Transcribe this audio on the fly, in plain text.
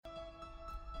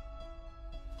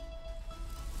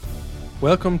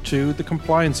Welcome to the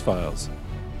Compliance Files,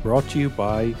 brought to you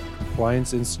by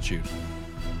Compliance Institute.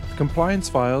 The Compliance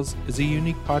Files is a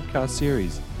unique podcast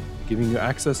series giving you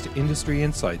access to industry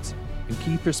insights and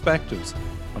key perspectives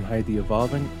on how the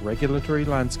evolving regulatory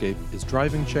landscape is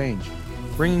driving change,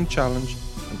 bringing challenge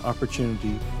and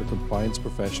opportunity for compliance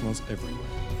professionals everywhere.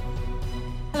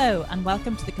 Hello and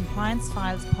welcome to the Compliance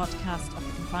Files podcast of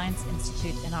the Compliance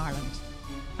Institute in Ireland.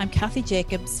 I'm Kathy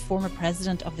Jacobs, former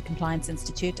president of the Compliance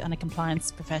Institute and a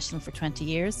compliance professional for 20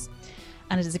 years,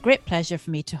 and it is a great pleasure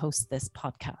for me to host this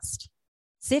podcast.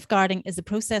 Safeguarding is a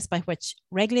process by which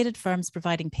regulated firms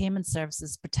providing payment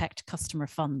services protect customer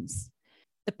funds.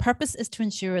 The purpose is to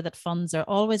ensure that funds are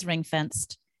always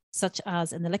ring-fenced, such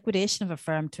as in the liquidation of a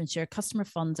firm to ensure customer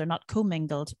funds are not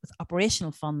co-mingled with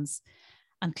operational funds,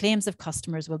 and claims of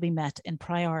customers will be met in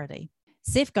priority.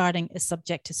 Safeguarding is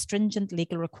subject to stringent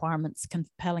legal requirements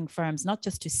compelling firms not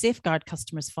just to safeguard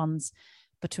customers' funds,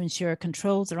 but to ensure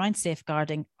controls around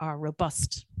safeguarding are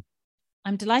robust.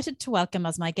 I'm delighted to welcome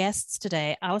as my guests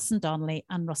today Alison Donnelly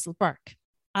and Russell Burke.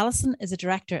 Alison is a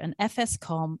director in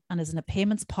fscom and is a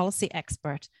payments policy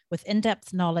expert with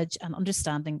in-depth knowledge and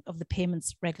understanding of the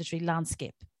payments regulatory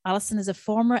landscape. Alison is a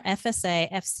former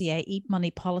FSA, FCA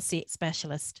e-money policy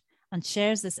specialist and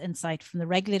shares this insight from the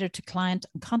regulator to client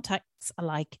and contacts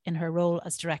alike in her role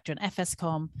as director in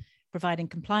fscom, providing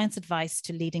compliance advice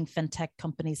to leading fintech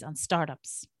companies and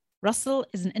startups. Russell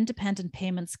is an independent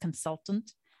payments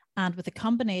consultant and with a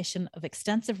combination of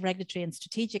extensive regulatory and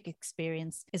strategic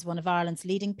experience is one of Ireland's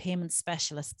leading payments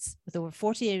specialists with over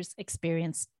 40 years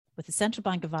experience with the Central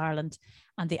Bank of Ireland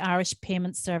and the Irish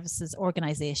Payment Services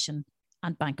Organisation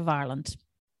and Bank of Ireland.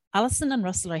 Alison and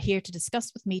Russell are here to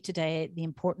discuss with me today the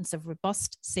importance of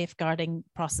robust safeguarding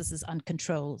processes and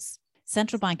controls,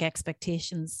 central bank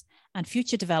expectations, and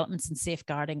future developments in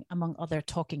safeguarding, among other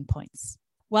talking points.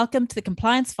 Welcome to the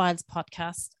Compliance Files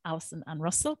podcast, Alison and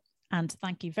Russell, and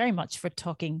thank you very much for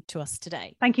talking to us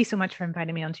today. Thank you so much for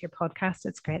inviting me onto your podcast.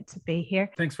 It's great to be here.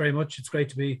 Thanks very much. It's great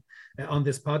to be on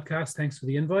this podcast. Thanks for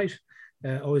the invite.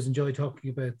 Always enjoy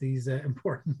talking about these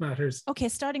important matters. Okay,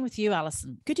 starting with you,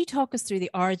 Alison. Could you talk us through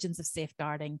the origins of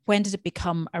safeguarding? When did it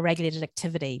become a regulated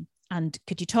activity? And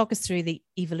could you talk us through the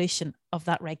evolution of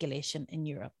that regulation in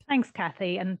Europe? Thanks,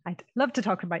 Kathy. And I'd love to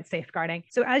talk about safeguarding.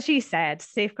 So as you said,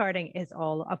 safeguarding is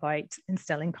all about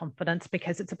instilling confidence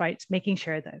because it's about making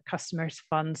sure that customers'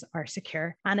 funds are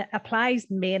secure. And it applies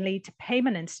mainly to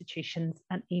payment institutions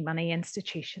and e-money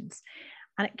institutions.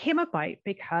 And it came about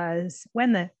because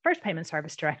when the first Payment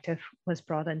Service Directive was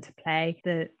brought into play,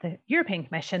 the European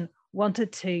Commission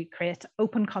wanted to create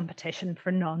open competition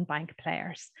for non-bank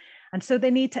players. And so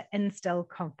they need to instill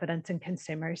confidence in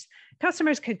consumers.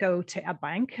 Customers could go to a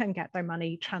bank and get their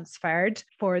money transferred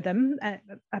for them,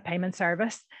 a payment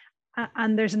service.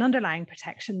 And there's an underlying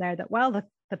protection there that while the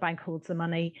bank holds the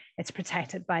money, it's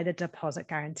protected by the deposit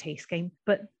guarantee scheme.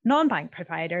 But non-bank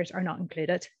providers are not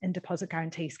included in deposit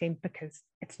guarantee scheme because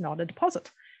it's not a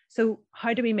deposit. So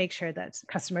how do we make sure that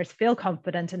customers feel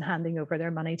confident in handing over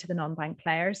their money to the non-bank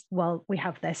players? Well, we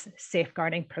have this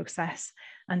safeguarding process.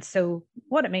 And so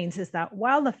what it means is that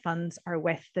while the funds are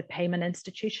with the payment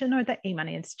institution or the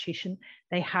e-money institution,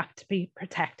 they have to be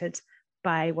protected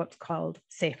by what's called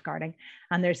safeguarding.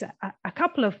 And there's a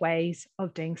couple of ways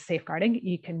of doing safeguarding.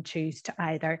 You can choose to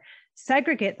either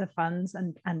segregate the funds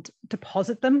and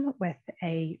deposit them with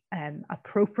a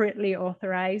appropriately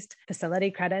authorized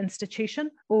facility credit institution,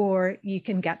 or you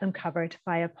can get them covered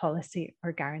by a policy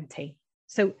or guarantee.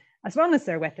 So as long as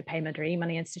they're with the payment or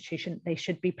e-money institution, they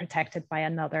should be protected by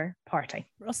another party.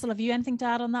 Russell, have you anything to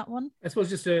add on that one? I suppose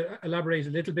just to elaborate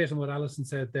a little bit on what Alison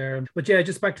said there. But yeah,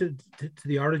 just back to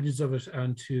the origins of it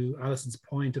and to Alison's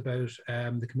point about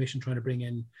the Commission trying to bring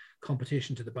in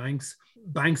competition to the banks.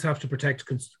 Banks have to protect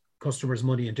customers'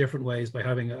 money in different ways by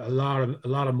having a lot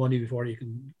of money before you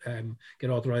can get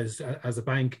authorized as a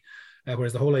bank.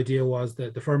 Whereas the whole idea was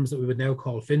that the firms that we would now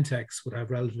call fintechs would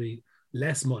have relatively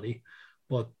less money.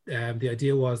 But the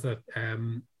idea was that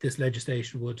this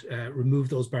legislation would remove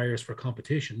those barriers for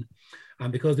competition.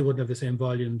 And because they wouldn't have the same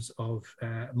volumes of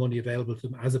money available to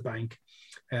them as a bank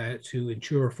to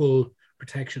ensure full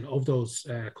protection of those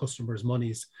customers'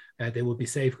 monies, they would be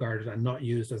safeguarded and not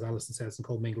used, as Alison says, in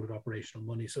co-mingled with operational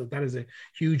money. So that is a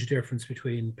huge difference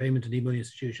between payment and e-money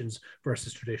institutions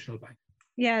versus traditional banks.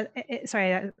 Yeah,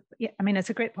 I mean, it's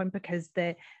a great point because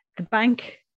the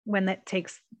bank, when it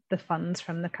takes the funds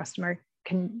from the customer,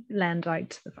 can lend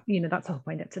out, that's the whole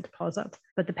point, it's a deposit,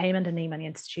 but the payment and e-money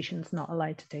institution is not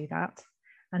allowed to do that.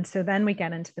 And so then we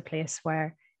get into the place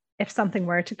where if something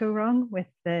were to go wrong with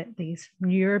these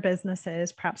newer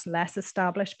businesses, perhaps less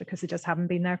established because they just haven't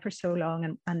been there for so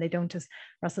long, and they don't, as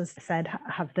Russell said,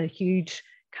 have the huge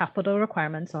capital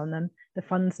requirements on them. The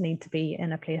funds need to be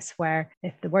in a place where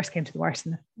if the worst came to the worst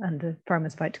and the firm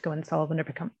is about to go insolvent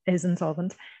or is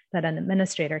insolvent, that an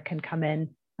administrator can come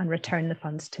in and return the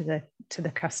funds to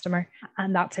the customer.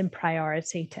 And that's in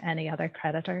priority to any other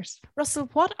creditors. Russell,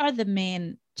 what are the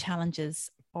main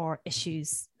challenges or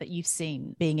issues that you've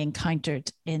seen being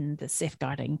encountered in the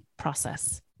safeguarding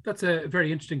process? That's a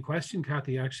very interesting question,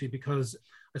 Kathy, actually, because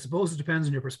I suppose it depends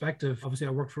on your perspective. Obviously,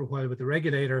 I worked for a while with the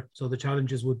regulator, so the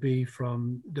challenges would be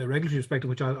from the regulatory perspective,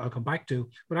 which I'll come back to.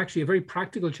 But actually, a very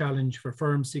practical challenge for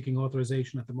firms seeking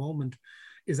authorization at the moment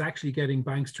is actually getting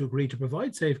banks to agree to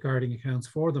provide safeguarding accounts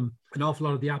for them. An awful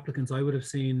lot of the applicants I would have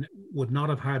seen would not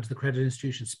have had the credit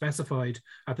institution specified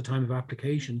at the time of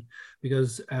application,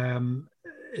 because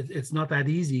it's not that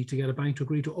easy to get a bank to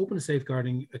agree to open a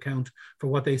safeguarding account for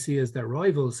what they see as their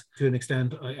rivals. To an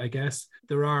extent, I guess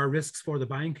there are risks for the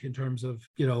bank in terms of,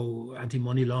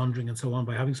 anti-money laundering and so on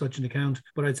by having such an account.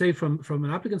 But I'd say from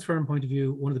an applicant's firm point of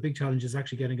view, one of the big challenges is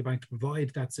actually getting a bank to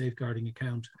provide that safeguarding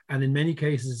account. And in many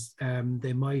cases,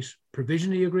 they might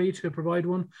provisionally agree to provide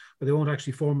one, but they won't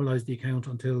actually formalize the account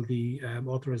until the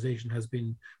authorization has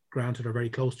been granted or very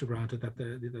close to granted, that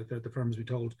the firm has been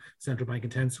told central bank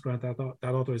intends to grant that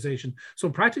authorization. So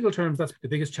in practical terms, that's the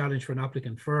biggest challenge for an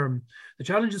applicant firm. The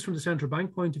challenges from the central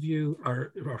bank point of view,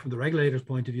 or from the regulator's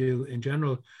point of view in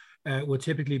general, would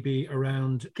typically be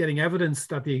around getting evidence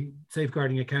that the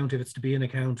safeguarding account, if it's to be an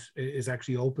account, is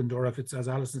actually opened, or if it's, as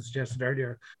Alison suggested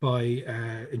earlier, by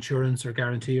insurance or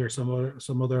guarantee or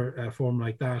some other form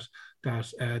like that,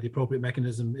 the appropriate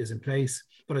mechanism is in place.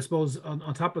 But I suppose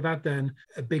on top of that, then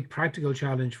a big practical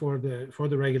challenge for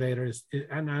the regulators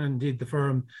and indeed the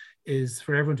firm is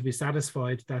for everyone to be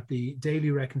satisfied that the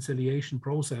daily reconciliation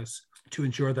process to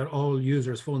ensure that all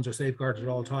users' funds are safeguarded at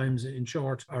all times, in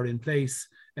short, are in place.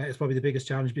 Is probably the biggest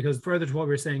challenge, because further to what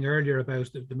we were saying earlier about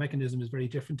the mechanism is very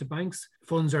different to banks.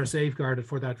 Funds are safeguarded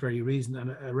for that very reason,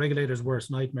 and a regulator's worst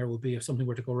nightmare would be if something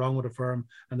were to go wrong with a firm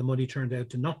and the money turned out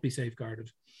to not be safeguarded.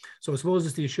 So I suppose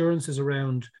it's the assurances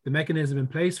around the mechanism in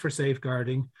place for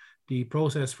safeguarding, the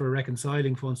process for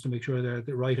reconciling funds to make sure that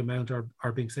the right amount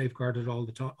are being safeguarded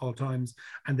all times.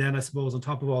 And then I suppose on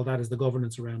top of all that is the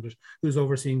governance around it. Who's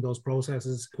overseeing those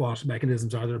processes? What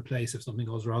mechanisms are there in place if something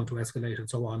goes wrong to escalate and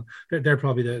so on? They're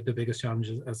probably the biggest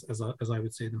challenges as I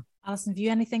would see them. Alison, have you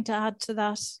anything to add to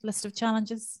that list of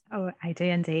challenges? Oh, I do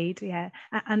indeed, yeah.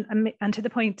 And to the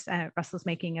point Russell's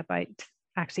making about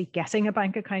actually getting a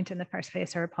bank account in the first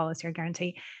place, or a policy or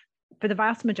guarantee, for the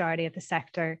vast majority of the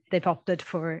sector, they've opted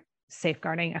for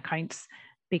safeguarding accounts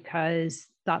because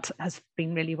that has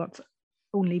been really what's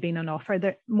only been on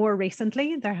offer. More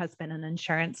recently, there has been an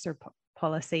insurance or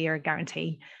policy or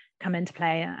guarantee come into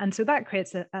play. And so that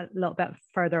creates a little bit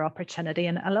further opportunity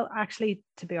and actually,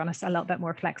 to be honest, a little bit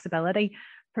more flexibility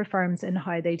for firms in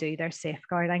how they do their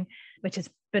safeguarding, which has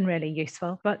been really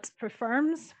useful. But for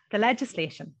firms, the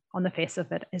legislation on the face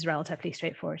of it is relatively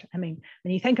straightforward. I mean,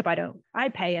 when you think about it, I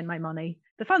pay in my money,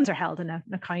 the funds are held in an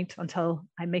account until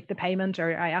I make the payment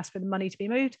or I ask for the money to be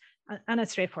moved, and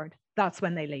it's straightforward. That's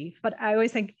when they leave. But I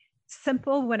always think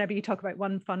simple whenever you talk about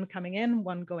one fund coming in,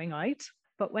 one going out.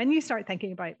 But when you start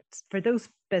thinking about, for those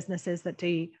businesses that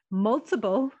do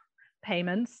multiple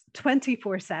payments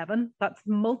 24/7, that's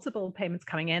multiple payments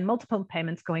coming in, multiple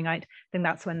payments going out, then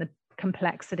that's when the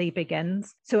complexity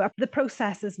begins. So the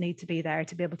processes need to be there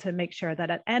to be able to make sure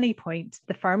that at any point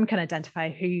the firm can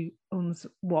identify who owns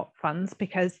what funds,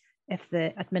 because if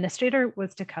the administrator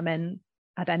was to come in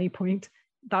at any point,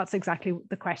 that's exactly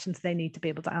the questions they need to be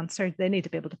able to answer. They need to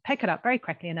be able to pick it up very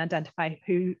quickly and identify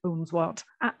who owns what.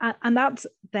 And that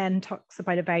then talks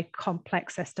about a very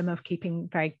complex system of keeping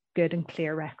very good and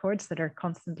clear records that are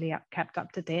constantly kept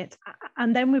up to date.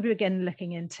 And then we begin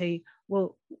looking into,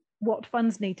 well, what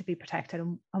funds need to be protected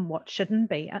and what shouldn't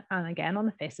be. And again, on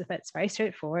the face of it, it's very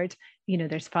straightforward. You know,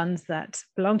 there's funds that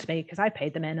belong to me because I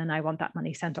paid them in and I want that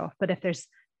money sent off. But if there's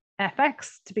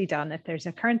FX to be done, if there's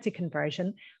a currency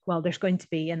conversion, well, there's going to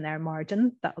be in their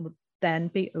margin that will then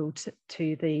be owed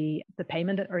to the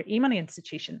payment or e-money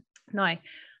institution. Now,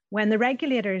 when the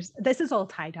regulators, this is all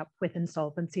tied up with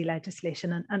insolvency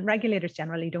legislation, and regulators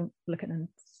generally don't look at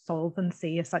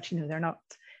insolvency as such. You know,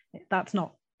 that's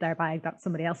not their bag, that's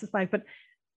somebody else's bag. But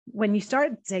when you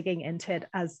start digging into it,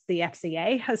 as the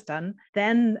FCA has done,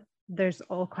 then there's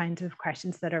all kinds of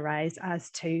questions that arise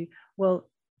as to, well,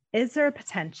 is there a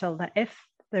potential that if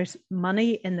there's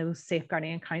money in those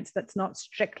safeguarding accounts that's not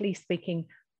strictly speaking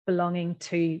belonging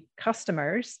to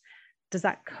customers, does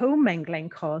that co-mingling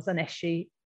cause an issue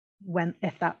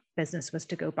if that business was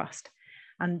to go bust.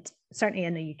 And certainly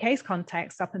in the UK's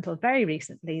context, up until very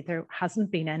recently, there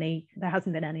hasn't been any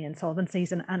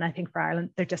insolvencies. And I think for Ireland,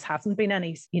 there just hasn't been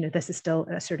any. This is still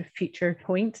a sort of future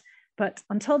point. But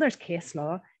until there's case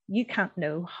law, you can't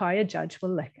know how a judge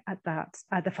will look at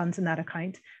the funds in that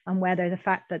account, and whether the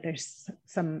fact that there's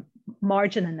some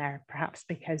margin in there, perhaps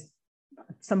because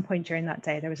at some point during that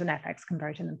day there was an FX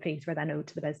conversion and fees were then owed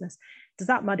to the business, does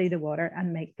that muddy the water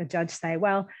and make the judge say,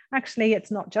 well, actually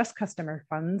it's not just customer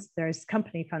funds, there's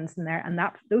company funds in there, and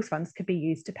those funds could be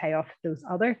used to pay off those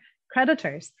other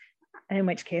creditors, in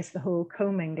which case the whole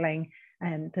commingling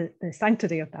and the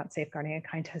sanctity of that safeguarding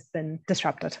account has been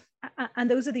disrupted. And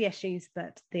those are the issues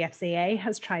that the FCA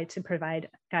has tried to provide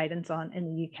guidance on in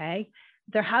the UK.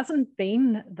 There hasn't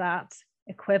been that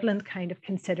equivalent kind of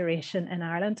consideration in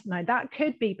Ireland. Now, that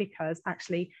could be because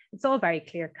actually it's all very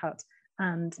clear cut,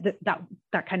 and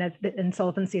that kind of the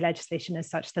insolvency legislation is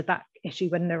such that issue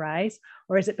wouldn't arise,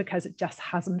 or is it because it just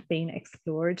hasn't been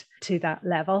explored to that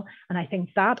level? And I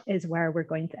think that is where we're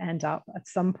going to end up at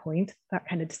some point. That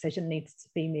kind of decision needs to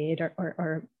be made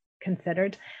or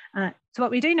considered. So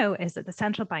what we do know is that the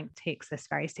central bank takes this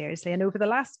very seriously, and over the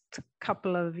last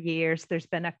couple of years there's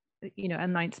been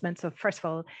announcements of, first of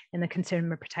all, in the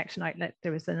consumer protection outlet,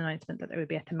 there was an announcement that there would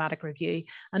be a thematic review.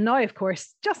 And now, of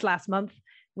course, just last month,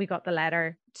 we got the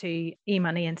letter to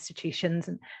e-money institutions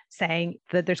saying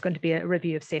that there's going to be a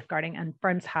review of safeguarding, and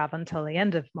firms have until the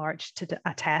end of March to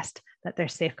attest that their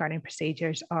safeguarding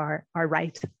procedures are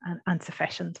right and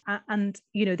sufficient. And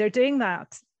they're doing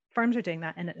that. Firms are doing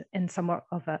that in somewhat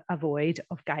of a void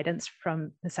of guidance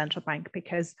from the central bank,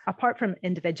 because apart from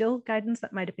individual guidance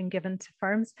that might have been given to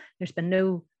firms, there's been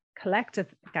no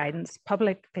collective guidance,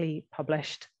 publicly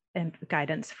published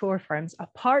guidance for firms,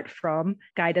 apart from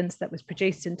guidance that was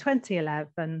produced in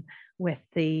 2011 with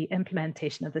the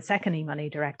implementation of the second e-money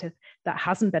directive that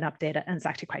hasn't been updated, and it's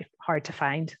actually quite hard to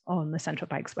find on the central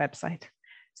bank's website.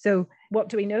 So what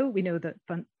do we know? We know that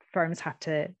firms have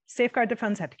to safeguard the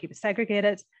funds, have to keep it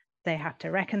segregated, they have to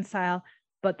reconcile,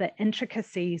 but the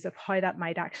intricacies of how that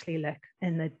might actually look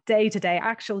in the day-to-day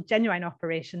actual genuine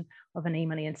operation of an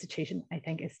e-money institution, I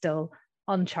think, is still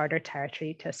uncharted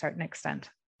territory to a certain extent.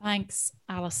 Thanks,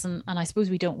 Alison. And I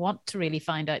suppose we don't want to really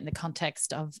find out in the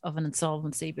context of an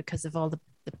insolvency because of all the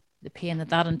pain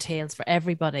that entails for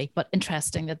everybody. But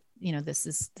interesting that this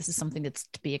is something that's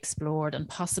to be explored, and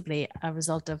possibly a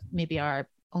result of maybe our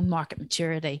own market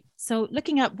maturity. So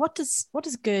looking at what does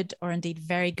good, or indeed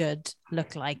very good,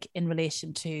 look like in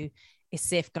relation to a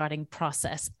safeguarding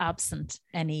process absent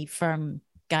any firm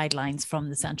guidelines from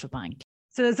the central bank?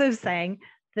 So as I was saying,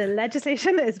 the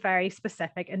legislation is very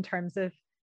specific in terms of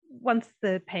once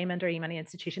the payment or e-money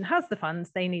institution has the funds,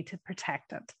 they need to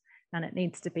protect it, and it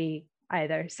needs to be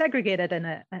either segregated in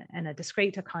a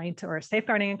discrete account or a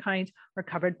safeguarding account, or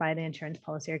covered by the insurance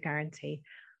policy or guarantee.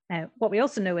 What we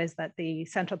also know is that the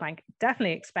central bank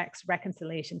definitely expects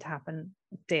reconciliation to happen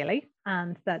daily,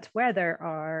 and that where there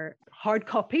are hard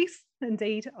copies,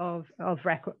 indeed, of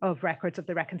records of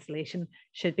the reconciliation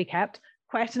should be kept.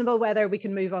 Questionable whether we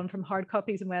can move on from hard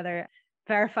copies and whether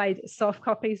verified soft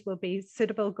copies will be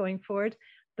suitable going forward.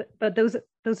 But those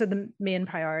are the main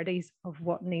priorities of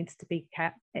what needs to be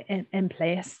kept in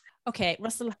place. Okay,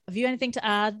 Russell, have you anything to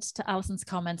add to Alison's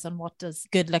comments on what does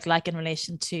good look like in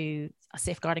relation to a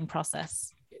safeguarding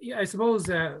process? Yeah, I suppose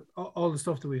all the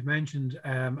stuff that we've mentioned,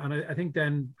 and I think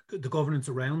then the governance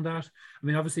around that. I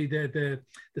mean, obviously the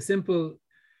simple,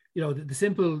 the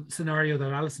simple scenario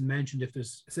that Alison mentioned, if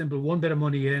there's a simple one bit of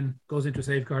money in, goes into a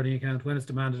safeguarding account, when it's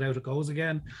demanded out, it goes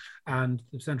again, and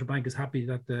the central bank is happy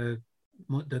that the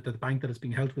bank that it's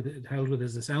being held with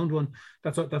is a sound one.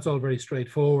 That's all very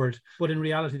straightforward. But in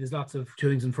reality, there's lots of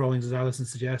toings and froings, as Alison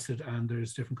suggested, and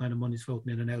there's different kind of monies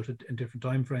floating in and out in different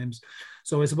time frames.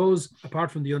 So I suppose, apart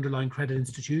from the underlying credit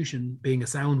institution being a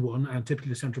sound one, and typically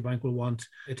the central bank will want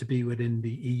it to be within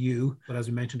the EU, but as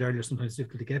we mentioned earlier, sometimes it's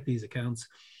difficult to get these accounts.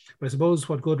 But I suppose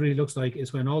what good really looks like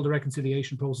is when all the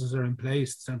reconciliation processes are in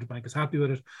place, the central bank is happy with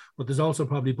it, but there's also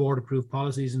probably board approved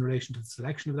policies in relation to the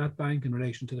selection of that bank, in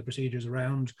relation to the procedures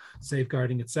around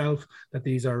safeguarding itself, that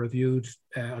these are reviewed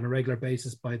on a regular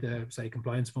basis by the, say,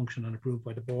 compliance function and approved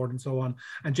by the board and so on.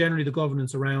 And generally the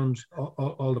governance around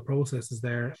all the processes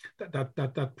there,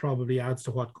 that probably adds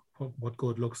to what what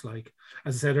good looks like.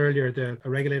 As I said earlier, a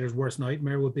regulator's worst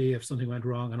nightmare would be if something went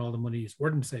wrong and all the monies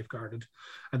weren't safeguarded.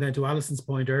 And then to Alison's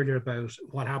point earlier about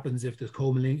what happens if there's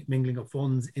co-mingling of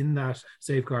funds in that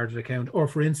safeguarded account, or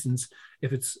for instance,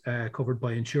 if it's covered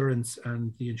by insurance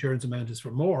and the insurance amount is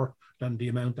for more than the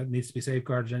amount that needs to be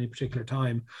safeguarded at any particular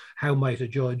time, how might a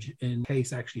judge in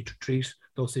case actually treat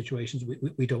those situations?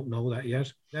 We don't know that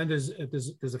yet. Then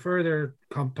there's a further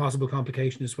possible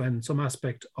complication is when some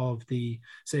aspect of the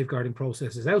safeguarding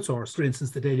process is outsourced. For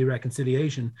instance, the daily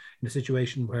reconciliation in a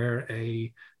situation where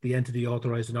the entity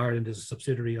authorised in Ireland is a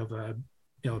subsidiary of a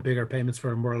bigger payments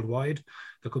firm worldwide.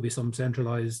 There could be some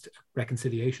centralised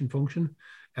reconciliation function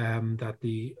that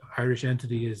the Irish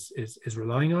entity is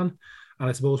relying on. And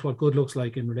I suppose what good looks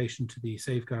like in relation to the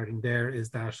safeguarding there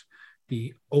is that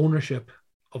the ownership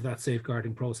of that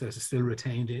safeguarding process is still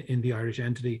retained in the Irish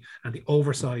entity, and the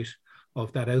oversight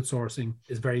of that outsourcing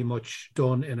is very much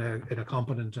done in a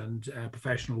competent and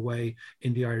professional way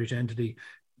in the Irish entity,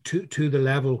 to the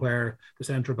level where the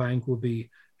central bank would be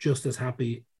just as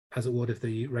happy as it would if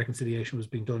the reconciliation was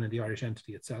being done in the Irish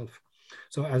entity itself.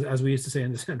 So as we used to say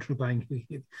in the central bank,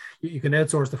 you can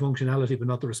outsource the functionality, but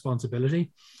not the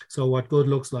responsibility. So what good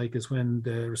looks like is when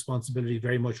the responsibility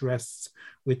very much rests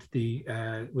with the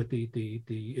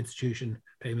institution,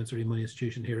 payments or e-money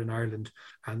institution here in Ireland,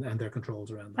 and their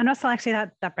controls around that. And Russell, actually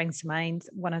that brings to mind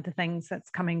one of the things that's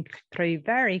coming through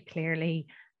very clearly,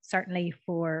 certainly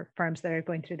for firms that are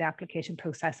going through the application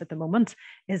process at the moment,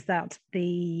 is that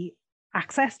the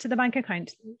access to the bank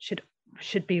account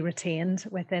should be retained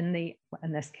within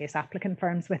in this case, applicant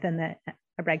firms within a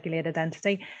regulated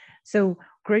entity. So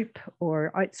group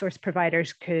or outsourced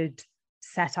providers could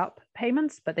set up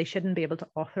payments, but they shouldn't be able to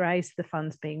authorize the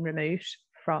funds being removed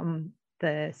from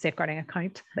the safeguarding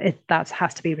account. That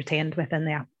has to be retained within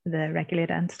the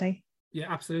regulated entity.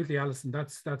 Yeah, absolutely, Alison.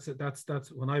 That's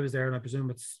when I was there, and I presume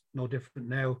it's no different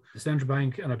now. The central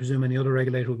bank, and I presume any other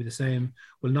regulator will be the same,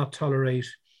 will not tolerate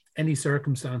any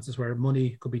circumstances where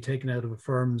money could be taken out of a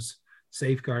firm's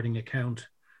safeguarding account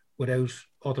without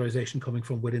authorization coming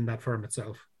from within that firm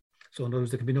itself. So in other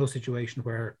words, there can be no situation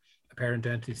where a parent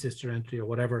entity, sister entity, or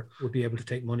whatever would be able to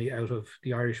take money out of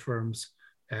the Irish firm's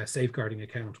safeguarding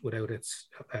account without its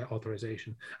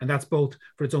authorization. And that's both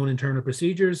for its own internal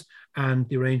procedures and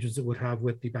the arrangements it would have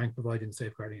with the bank providing the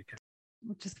safeguarding account.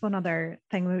 Just one other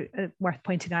thing worth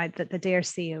pointing out, that the Dear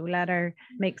CEO letter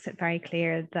makes it very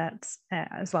clear that,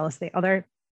 as well as the other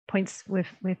points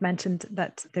we've mentioned,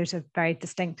 that there's a very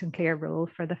distinct and clear role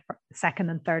for the second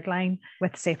and third line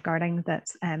with safeguarding,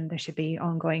 that there should be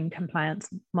ongoing compliance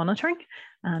monitoring,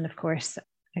 and of course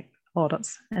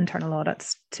audits, internal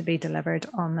audits, to be delivered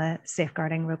on the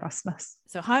safeguarding robustness.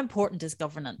 So how important is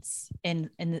governance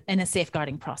in a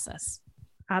safeguarding process?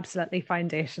 Absolutely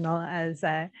foundational, as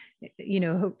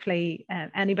hopefully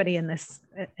anybody in this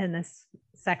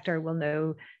sector will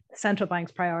know. The central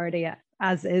bank's priority,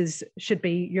 should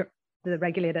be the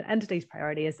regulated entity's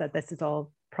priority, is that this is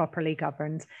all properly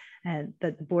governed, and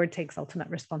that the board takes ultimate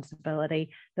responsibility,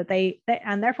 that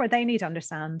and therefore they need to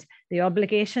understand the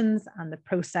obligations and the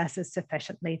processes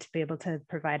sufficiently to be able to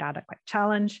provide adequate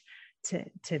challenge,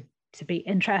 to be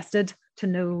interested, to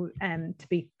know, to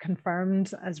be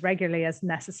confirmed as regularly as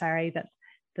necessary that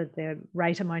the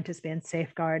right amount is being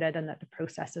safeguarded and that the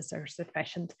processes are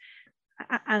sufficient.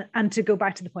 And to go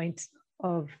back to the point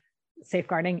of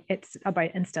safeguarding, it's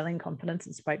about instilling confidence,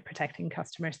 it's about protecting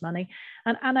customers' money.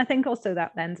 And I think also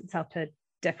that lends itself to a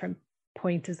different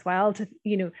point as well.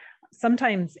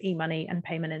 Sometimes e-money and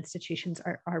payment institutions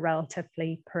are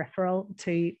relatively peripheral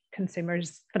to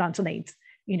consumers' financial needs.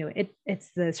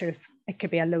 It's the sort of, it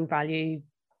could be a low value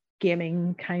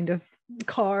gaming kind of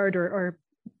card or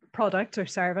product or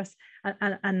service,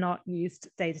 and not used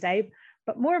day to day.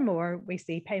 But more and more we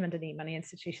see payment and e-money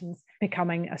institutions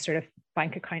becoming a sort of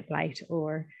bank account light,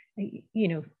 or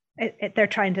they're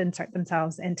trying to insert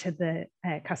themselves into the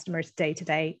customer's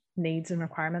day-to-day needs and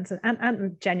requirements,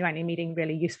 and genuinely meeting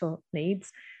really useful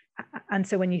needs. And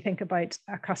so when you think about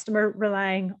a customer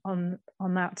relying on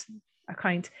that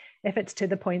account, if it's to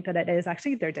the point that it is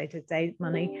actually their day-to-day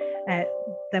money,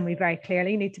 then we very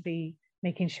clearly need to be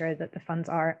making sure that the funds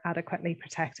are adequately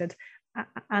protected.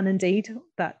 And indeed,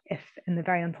 that if in the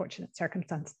very unfortunate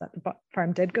circumstance that the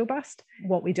firm did go bust,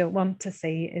 what we don't want to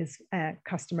see is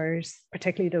customers,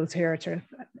 particularly those who are sort of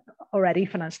already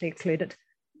financially excluded,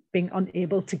 being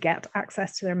unable to get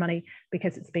access to their money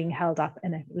because it's being held up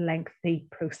in a lengthy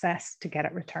process to get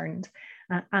it returned.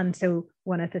 And so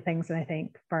one of the things that I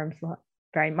think firms will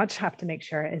very much have to make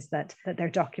sure is that their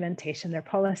documentation, their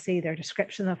policy, their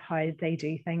description of how they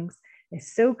do things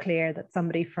is so clear that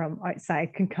somebody from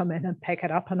outside can come in and pick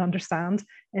it up and understand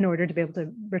in order to be able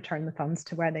to return the funds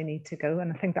to where they need to go.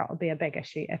 And I think that will be a big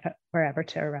issue if it were ever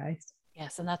to arise.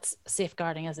 Yes, and that's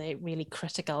safeguarding as a really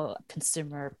critical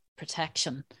consumer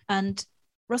protection. And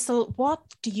Russell, what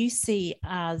do you see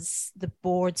as the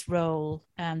board's role,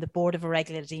 the board of a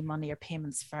regulated e-money or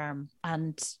payments firm,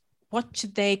 and what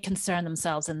should they concern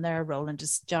themselves in their role in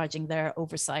discharging their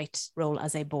oversight role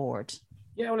as a board?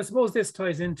 Yeah, well, I suppose this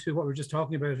ties into what we we're just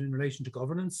talking about in relation to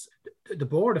governance. The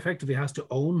board effectively has to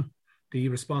own the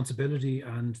responsibility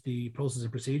and the process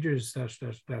and procedures that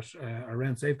are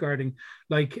around safeguarding.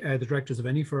 Like the directors of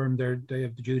any firm, they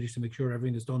have the duty to make sure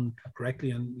everything is done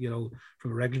correctly, and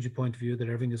from a regulatory point of view, that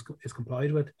everything is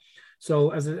complied with.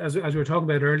 So as we were talking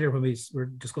about earlier when we were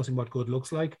discussing what good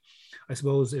looks like, I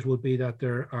suppose it would be that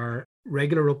there are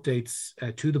regular updates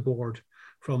to the board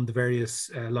from the various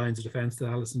lines of defence that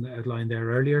Alison outlined there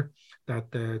earlier,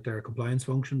 that their compliance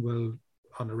function will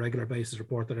on a regular basis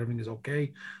report that everything is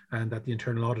okay, and that the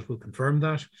internal audit will confirm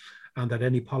that, and that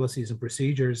any policies and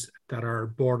procedures that are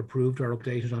board approved are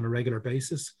updated on a regular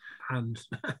basis. And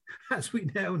as we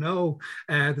now know,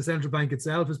 the central bank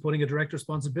itself is putting a direct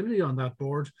responsibility on that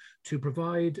board to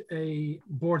provide a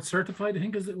board certified, I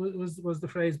think was the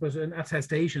phrase, but an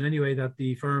attestation anyway, that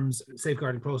the firm's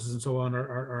safeguarding process and so on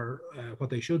are what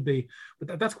they should be.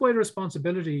 But that's quite a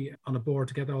responsibility on a board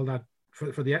to get all that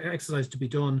for the exercise to be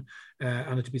done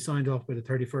and it to be signed off by the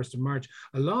 31st of March,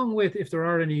 along with, if there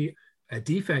are any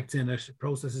defects in it,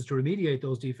 processes to remediate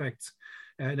those defects.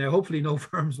 Now, hopefully no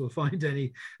firms will find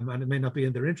any, and it may not be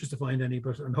in their interest to find any,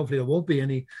 and hopefully there won't be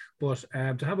any, but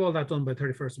to have all that done by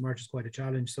 31st of March is quite a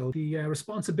challenge. So the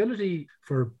responsibility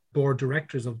for board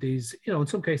directors of these, in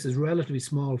some cases, relatively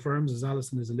small firms, as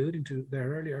Alison is alluding to there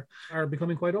earlier, are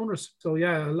becoming quite onerous. So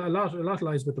yeah, a lot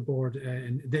lies with the board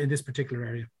in this particular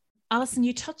area. Alison,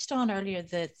 you touched on earlier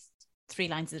the three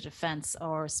lines of defence,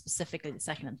 or specifically the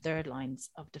second and third lines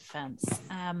of defence.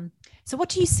 So what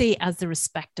do you see as the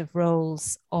respective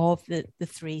roles of the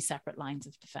three separate lines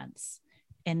of defence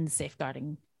in the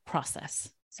safeguarding process?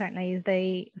 Certainly,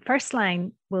 the first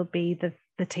line will be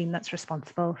the team that's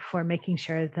responsible for making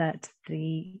sure that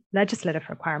the legislative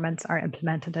requirements are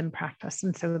implemented in practice.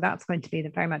 And so that's going to be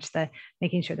very much the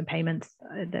making sure the payments,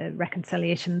 the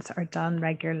reconciliations are done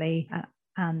regularly,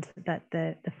 and that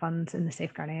the funds in the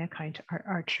safeguarding account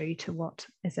are true to what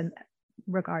is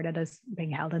regarded as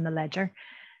being held in the ledger.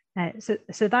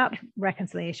 So that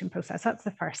reconciliation process, that's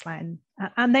the first line.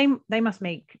 And they must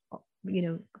make,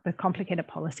 the complicated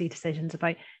policy decisions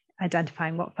about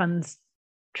identifying what funds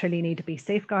truly need to be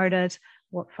safeguarded,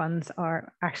 what funds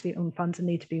are actually own funds and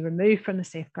need to be removed from the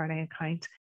safeguarding account,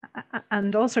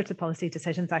 and all sorts of policy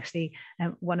decisions. Actually,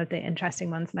 one of the interesting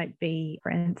ones might be,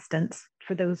 for instance,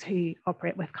 for those who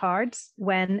operate with cards,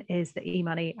 when is the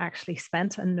e-money actually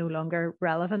spent and no longer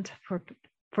relevant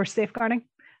for safeguarding?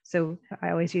 So I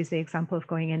always use the example of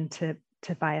going in to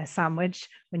buy a sandwich.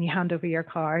 When you hand over your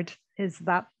card,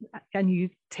 and you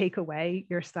take away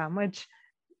your sandwich,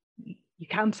 you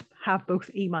can't have both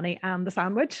e-money and the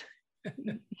sandwich.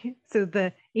 So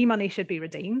the e-money should be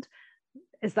redeemed.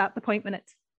 Is that the point when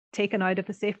it's taken out of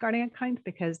the safeguarding account,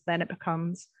 because then it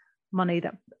becomes money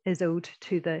that is owed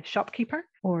to the shopkeeper,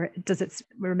 or does it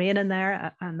remain in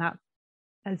there and that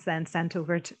is then sent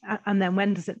over to, and then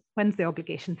when's the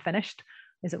obligation finished?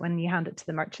 Is it when you hand it to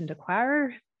the merchant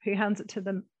acquirer who hands it to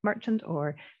the merchant,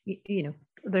 or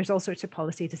there's all sorts of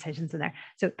policy decisions in there.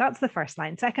 So that's the first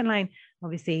line. Second line,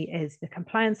 obviously, is the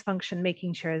compliance function,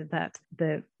 making sure that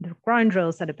the ground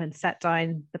rules that have been set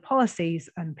down, the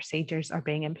policies and procedures are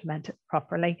being implemented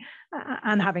properly,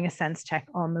 and having a sense check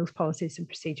on those policies and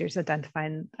procedures,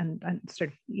 identifying and sort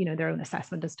of, their own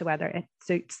assessment as to whether it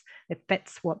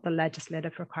fits what the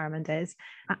legislative requirement is,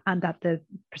 and that the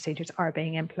procedures are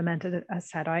being implemented as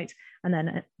set out. And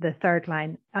then the third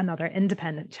line, another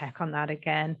independent check on that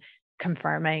again,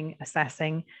 confirming,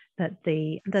 assessing that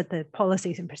the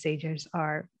policies and procedures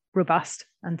are robust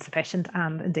and sufficient,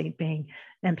 and indeed being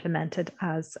implemented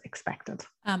as expected.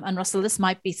 And Russell, this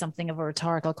might be something of a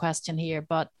rhetorical question here,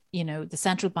 but the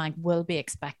central bank will be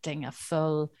expecting a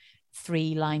full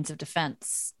three lines of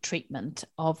defence treatment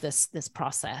of this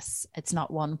process. It's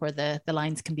not one where the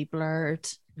lines can be blurred.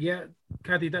 Yeah,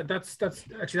 Kathy,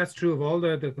 that's true of all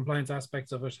the compliance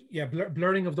aspects of it. Yeah,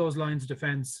 blurring of those lines of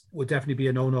defence would definitely be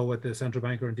a no-no with the central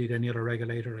bank, or indeed any other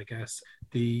regulator, I guess.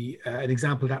 An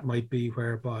example that might be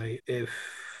whereby if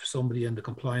somebody in the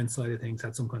compliance side of things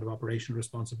had some kind of operational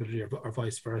responsibility or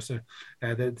vice versa.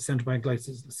 The central bank likes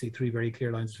to see three very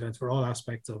clear lines of defense for all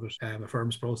aspects of it, a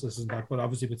firm's processes and that. But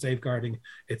obviously with safeguarding,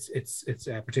 it's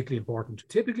particularly important.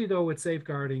 Typically though, with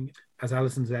safeguarding, as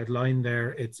Alison's outlined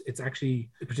there, it's actually,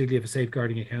 particularly if a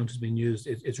safeguarding account has been used,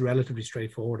 it's relatively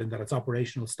straightforward in that it's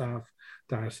operational staff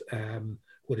that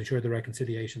would ensure the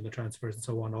reconciliation, the transfers and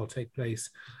so on all take place,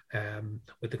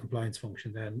 with the compliance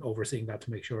function then overseeing that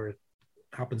to make sure it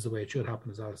happens the way it should happen,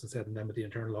 as Alison said, and then with the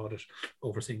internal audit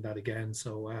overseeing that again.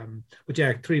 So, but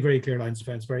yeah, three very clear lines of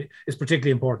defense. It's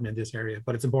particularly important in this area,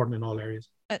 but it's important in all areas.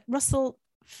 Russell,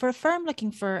 for a firm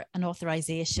looking for an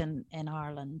authorization in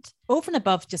Ireland, over and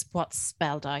above just what's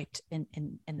spelled out in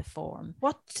the form,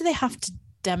 what do they have to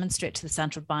demonstrate to the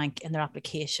central bank in their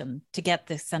application to get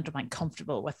the central bank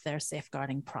comfortable with their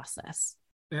safeguarding process?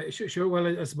 Sure. Well,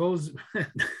 I suppose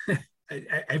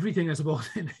everything, I suppose,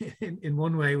 in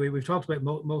one way. We've talked about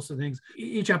most of the things.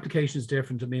 Each application is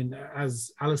different. I mean,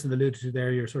 as Alison alluded to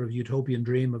there, your sort of utopian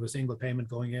dream of a single payment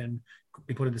going in,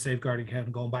 be put in the safeguarding account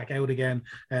and going back out again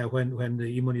when the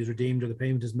e-money is redeemed or the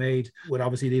payment is made, would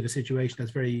obviously leave a situation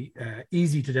that's very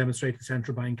easy to demonstrate to the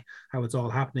central bank how it's all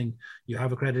happening. You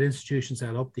have a credit institution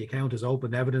set up, the account is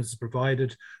open, evidence is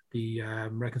provided, the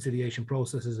reconciliation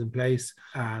process is in place,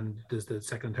 and there's the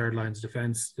second and third lines of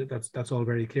defense. That's all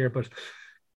very clear. But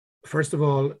first of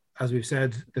all, as we've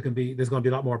said, there's going to be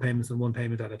a lot more payments than one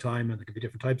payment at a time, and there could be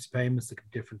different types of payments. There could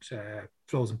be different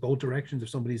flows in both directions. If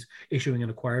somebody's issuing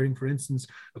and acquiring, for instance,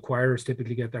 acquirers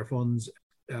typically get their funds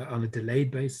on a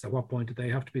delayed basis. At what point do they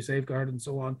have to be safeguarded and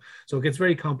so on? So it gets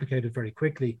very complicated very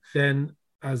quickly. Then,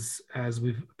 as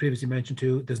we've previously mentioned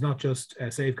too, there's not just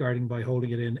safeguarding by holding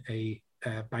it in a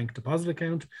bank deposit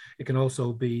account. It can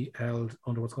also be held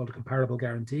under what's called a comparable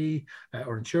guarantee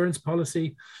or insurance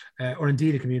policy, or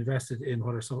indeed it can be invested in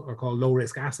what are called low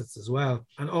risk assets as well.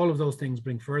 And all of those things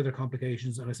bring further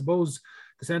complications. And I suppose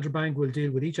the central bank will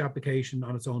deal with each application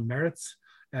on its own merits.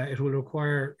 It will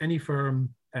require any firm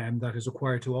that is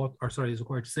required to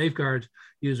safeguard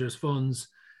users' funds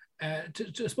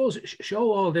to I suppose show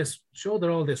that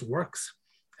all this works.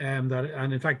 And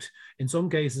in fact, in some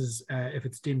cases, if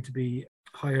it's deemed to be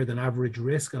higher than average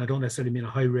risk, and I don't necessarily mean a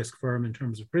high risk firm in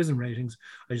terms of PRISM ratings,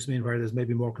 I just mean where there's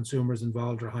maybe more consumers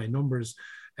involved or high numbers,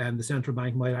 and the central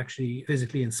bank might actually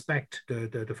physically inspect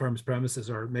the firm's premises,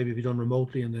 or maybe be done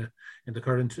remotely in the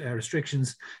current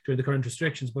restrictions, during the current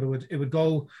restrictions. But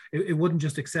it wouldn't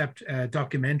just accept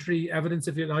documentary evidence,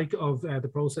 if you like, of the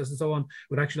process and so on. It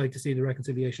would actually like to see the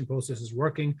reconciliation process is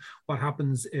working. What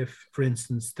happens if, for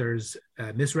instance, there's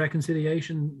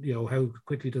misreconciliation? You know, how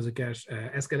quickly does it get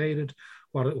escalated?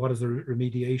 What is the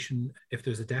remediation if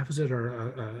there's a deficit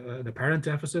or an apparent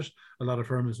deficit? A lot of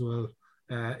firms will,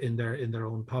 in their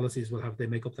own policies, they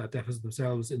make up that deficit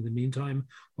themselves in the meantime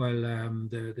while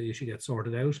the issue gets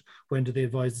sorted out. When do they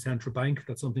advise the central bank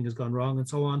that something has gone wrong and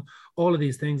so on? All of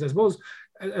these things, I suppose,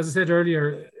 as I said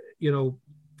earlier, you know,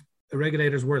 a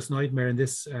regulator's worst nightmare in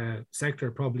this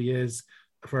sector probably is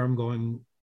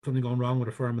something going wrong with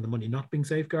a firm and the money not being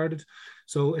safeguarded.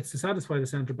 So it's to satisfy the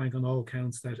central bank on all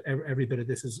accounts that every bit of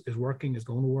this is working, is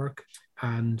going to work.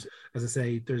 And as I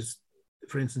say,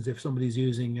 for instance, if somebody's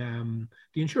using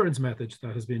the insurance method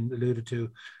that has been alluded to,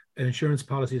 an insurance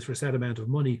policy is for a set amount of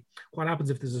money. What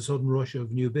happens if there's a sudden rush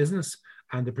of new business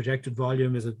and the projected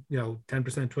volume is 10%,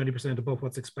 20% above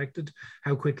what's expected?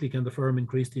 How quickly can the firm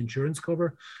increase the insurance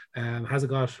cover? Has it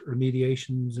got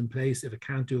remediations in place if it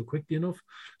can't do it quickly enough,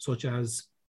 such as,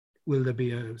 will there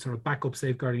be a sort of backup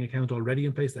safeguarding account already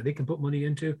in place that it can put money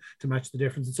into to match the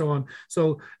difference and so on?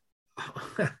 So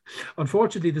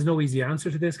unfortunately, there's no easy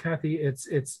answer to this, Kathy. It's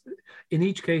in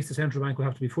each case, the central bank will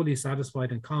have to be fully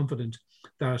satisfied and confident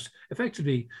that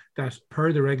effectively, that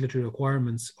per the regulatory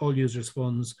requirements, all users'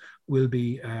 funds will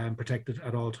be protected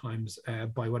at all times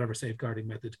by whatever safeguarding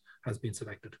method has been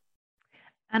selected.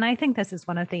 And I think this is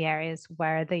one of the areas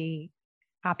where the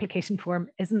application form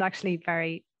isn't actually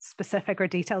very specific or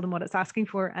detailed in what it's asking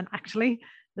for. And actually,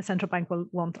 the central bank will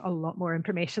want a lot more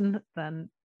information than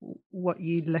what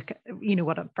you look at,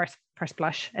 what at first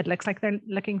blush it looks like they're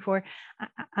looking for.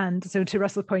 And so, to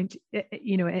Russell's point,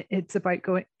 it's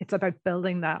about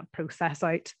building that process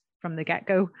out from the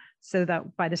get-go, so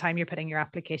that by the time you're putting your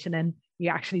application in, you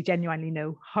actually genuinely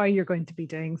know how you're going to be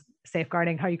doing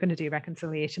safeguarding, how you're going to do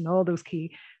reconciliation. All those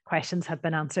key questions have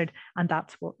been answered, and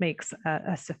that's what makes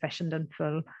a sufficient and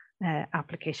full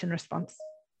application response.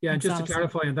 Yeah, and just to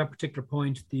clarify on that particular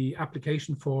point, the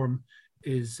application form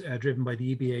is driven by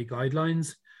the EBA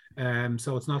guidelines.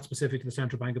 So it's not specific to the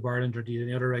Central Bank of Ireland or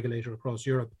any other regulator across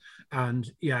Europe. And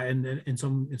yeah, in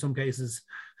some cases,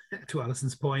 to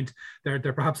Alison's point, they're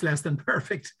perhaps less than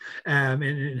perfect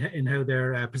in how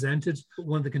they're presented.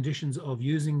 One of the conditions of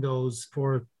using those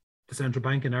for the central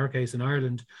bank, in our case in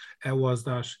Ireland, was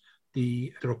that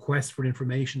the request for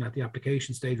information at the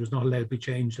application stage was not allowed to be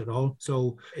changed at all.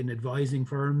 So in advising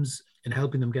firms, in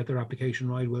helping them get their application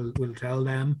right, we'll tell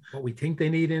them what we think they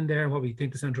need in there and what we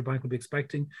think the central bank will be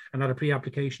expecting. And at a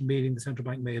pre-application meeting, the central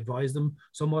bank may advise them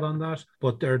somewhat on that,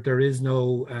 but there is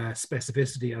no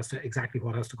specificity as to exactly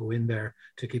what has to go in there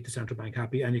to keep the central bank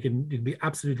happy. And you can be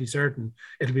absolutely certain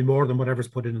it'll be more than whatever's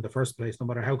put in the first place, no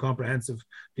matter how comprehensive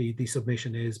the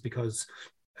submission is, because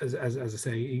as I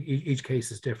say, each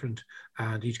case is different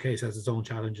and each case has its own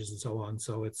challenges and so on.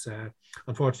 So it's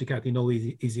unfortunately, Kathy, no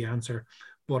easy answer.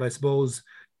 But I suppose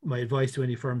my advice to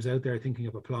any firms out there thinking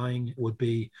of applying would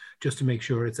be just to make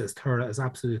sure it's as thorough as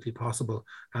absolutely possible,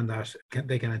 and that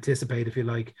they can anticipate, if you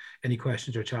like, any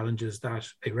questions or challenges that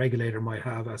a regulator might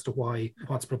have as to why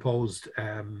what's proposed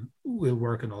will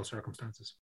work in all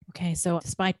circumstances. Okay, so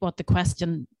despite what the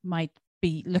question might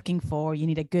be looking for, you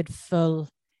need a good full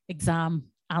exam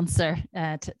answer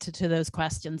to those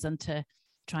questions, and to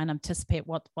try and anticipate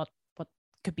what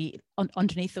could be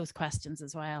underneath those questions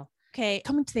as well. Okay,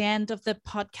 coming to the end of the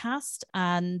podcast,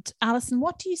 and Alison,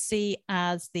 what do you see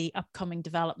as the upcoming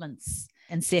developments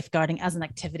in safeguarding as an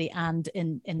activity and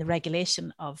in the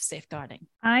regulation of safeguarding?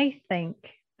 I think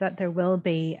that there will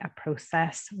be a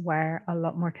process where a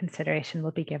lot more consideration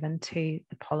will be given to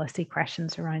the policy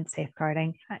questions around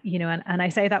safeguarding. And I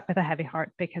say that with a heavy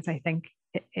heart, because I think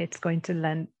it's going to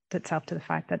lend itself to the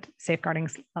fact that safeguarding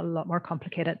is a lot more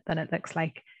complicated than it looks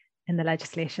like in the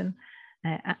legislation.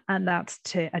 And that's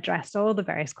to address all the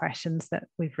various questions that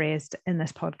we've raised in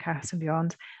this podcast and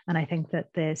beyond. And I think that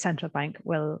the central bank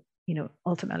will,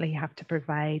 ultimately have to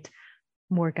provide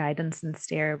more guidance and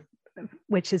steer,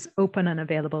 which is open and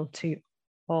available to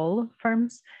all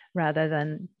firms, rather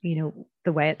than,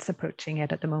 the way it's approaching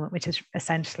it at the moment, which is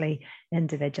essentially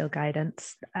individual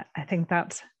guidance. I think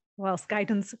that whilst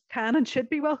guidance can and should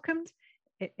be welcomed,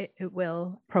 it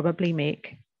will probably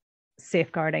make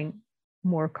safeguarding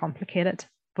more complicated,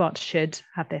 but should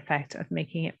have the effect of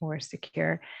making it more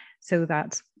secure, so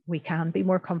that we can be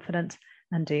more confident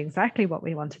and do exactly what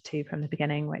we wanted to from the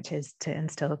beginning, which is to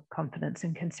instill confidence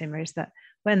in consumers that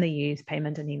when they use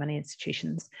payment and e-money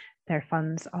institutions, their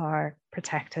funds are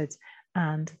protected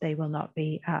and they will not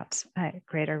be at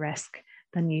greater risk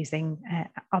than using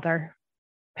other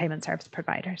payment service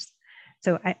providers.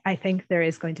 So I think there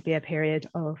is going to be a period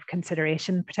of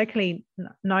consideration, particularly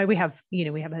now we have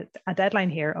a deadline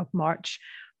here of March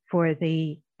for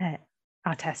the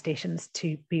attestations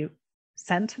to be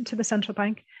sent to the central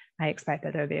bank. I expect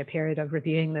that there'll be a period of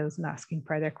reviewing those and asking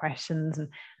further questions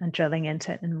and drilling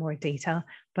into it in more detail.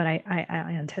 But I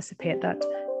anticipate that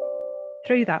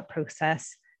through that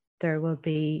process, there will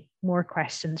be more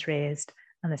questions raised,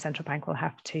 and the central bank will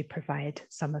have to provide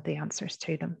some of the answers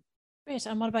to them. Great.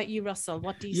 And what about you, Russell?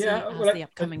 What do you see as the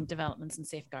upcoming developments in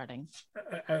safeguarding?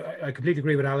 I completely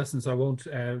agree with Alison, so I won't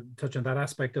touch on that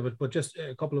aspect of it, but just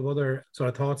a couple of other sort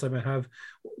of thoughts I might have.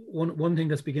 One thing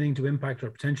that's beginning to impact,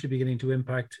 or potentially beginning to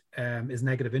impact, is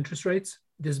negative interest rates.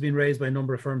 This has been raised by a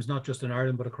number of firms, not just in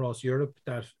Ireland, but across Europe,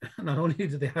 that not only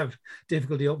do they have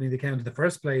difficulty opening the account in the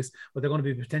first place, but they're going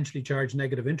to be potentially charged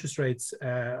negative interest rates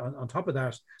on top of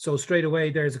that. So straight away,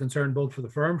 there's a concern both for the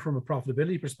firm from a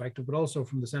profitability perspective, but also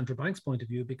from the central bank's point of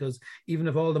view, because even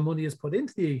if all the money is put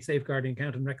into the safeguarding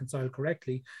account and reconciled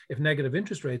correctly, if negative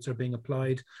interest rates are being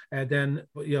applied, then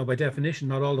by definition,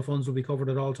 not all the funds will be covered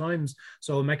at all times.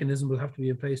 So a mechanism will have to be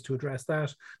in place to address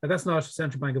that. Now, that's not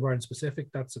Central Bank of Ireland specific.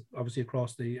 That's obviously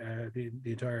across the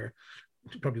entire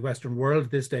probably Western world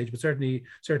at this stage, but certainly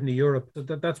Europe.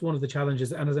 That's one of the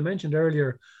challenges. And as I mentioned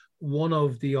earlier, one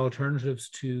of the alternatives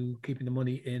to keeping the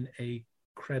money in a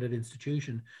credit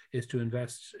institution is to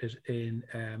invest it in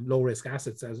low risk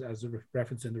assets, as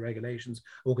referenced in the regulations.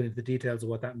 I won't get into the details of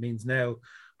what that means now,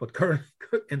 but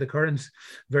in the current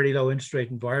very low interest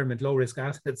rate environment, low risk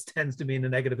assets tends to mean a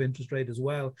negative interest rate as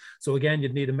well. So again,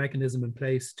 you'd need a mechanism in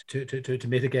place to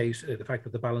mitigate the fact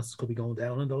that the balances could be going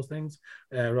down on those things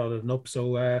rather than up.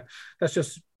 So that's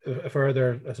just a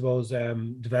further, I suppose,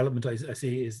 development I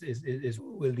see is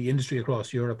will the industry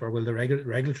across Europe, or will the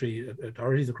regulatory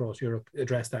authorities across Europe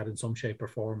address that in some shape or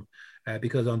form?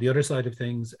 Because on the other side of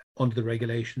things, under the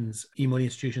regulations, e-money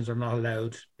institutions are not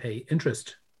allowed to pay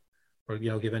interest or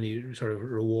give any sort of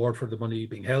reward for the money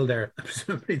being held there.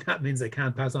 Presumably that means they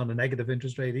can't pass on a negative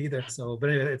interest rate either. So, but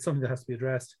anyway, it's something that has to be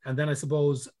addressed. And then I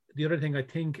suppose the other thing, I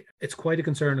think it's quite a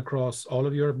concern across all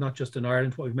of Europe, not just in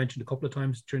Ireland, what we've mentioned a couple of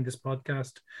times during this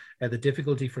podcast, the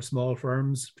difficulty for small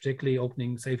firms, particularly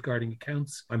opening safeguarding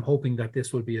accounts. I'm hoping that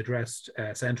this will be addressed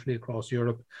centrally across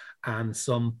Europe, and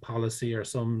some policy or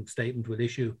some statement will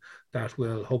issue that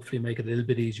will hopefully make it a little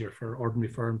bit easier for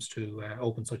ordinary firms to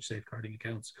open such safeguarding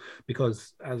accounts.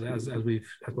 Because as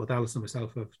both Alison and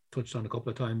myself have touched on a couple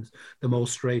of times, the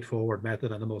most straightforward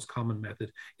method and the most common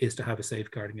method is to have a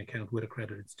safeguarding account with a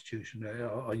credit institution,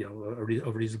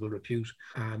 of reasonable repute.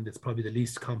 And it's probably the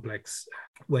least complex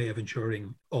way of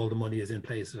ensuring all the money is in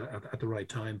place at the right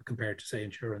time, compared to, say,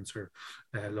 insurance or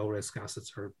low risk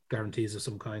assets or guarantees of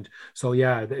some kind. So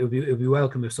yeah, it would be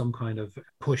welcome if some kind of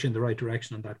push in the right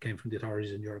direction on that came from the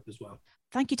authorities in Europe as well.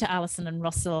 Thank you to Alison and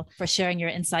Russell for sharing your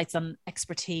insights and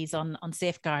expertise on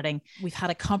safeguarding. We've had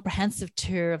a comprehensive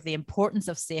tour of the importance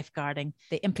of safeguarding,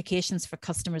 the implications for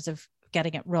customers of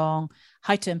getting it wrong,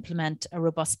 how to implement a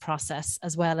robust process,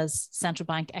 as well as central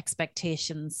bank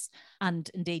expectations,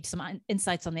 and indeed some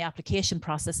insights on the application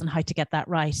process and how to get that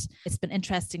right. It's been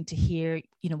interesting to hear,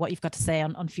 what you've got to say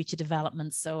on future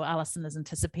developments. So Alison is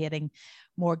anticipating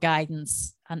more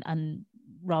guidance and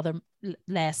rather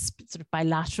less sort of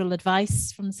bilateral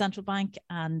advice from the central bank,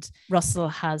 and Russell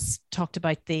has talked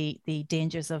about the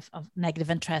dangers of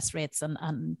negative interest rates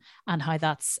and how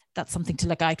that's something to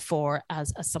look out for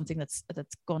as something that's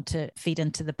going to feed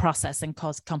into the process and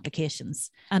cause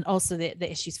complications, and also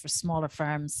the issues for smaller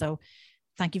firms. So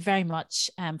thank you very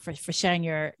much for sharing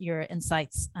your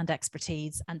insights and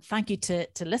expertise, and thank you to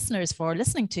listeners for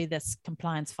listening to this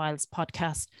Compliance Files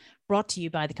podcast brought to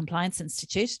you by the Compliance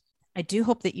Institute. I do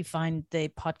hope that you find the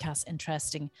podcast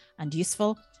interesting and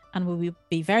useful, and we will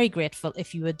be very grateful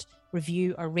if you would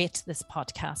review or rate this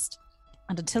podcast.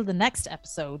 And until the next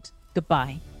episode,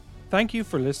 goodbye. Thank you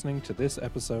for listening to this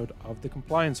episode of the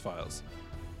Compliance Files.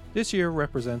 This year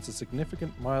represents a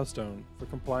significant milestone for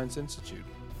Compliance Institute,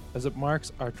 as it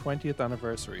marks our 20th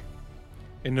anniversary.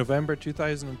 In November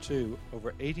 2002,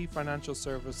 over 80 financial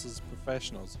services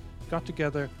professionals got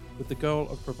together with the goal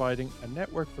of providing a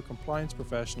network for compliance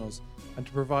professionals and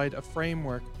to provide a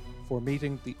framework for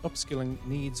meeting the upskilling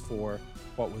needs for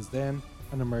what was then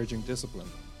an emerging discipline.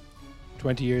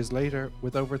 20 years later,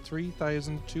 with over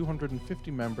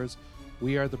 3,250 members,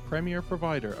 we are the premier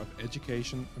provider of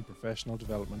education and professional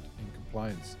development in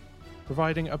compliance,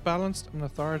 providing a balanced and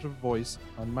authoritative voice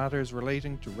on matters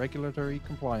relating to regulatory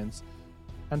compliance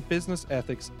and business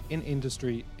ethics in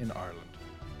industry in Ireland.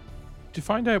 To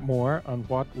find out more on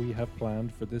what we have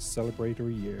planned for this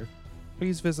celebratory year,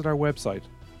 please visit our website,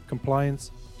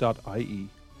 compliance.ie.